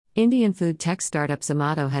Indian food tech startup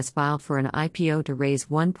Zomato has filed for an IPO to raise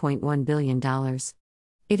 $1.1 billion.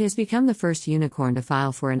 It has become the first unicorn to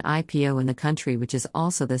file for an IPO in the country, which is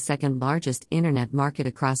also the second largest internet market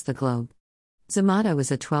across the globe. Zomato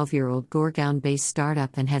is a 12-year-old Gurgaon-based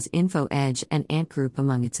startup and has InfoEdge and Ant Group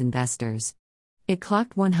among its investors. It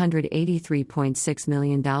clocked $183.6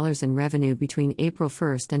 million in revenue between April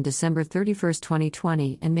 1 and December 31,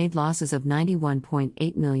 2020, and made losses of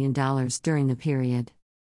 $91.8 million during the period.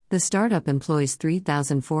 The startup employs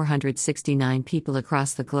 3,469 people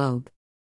across the globe.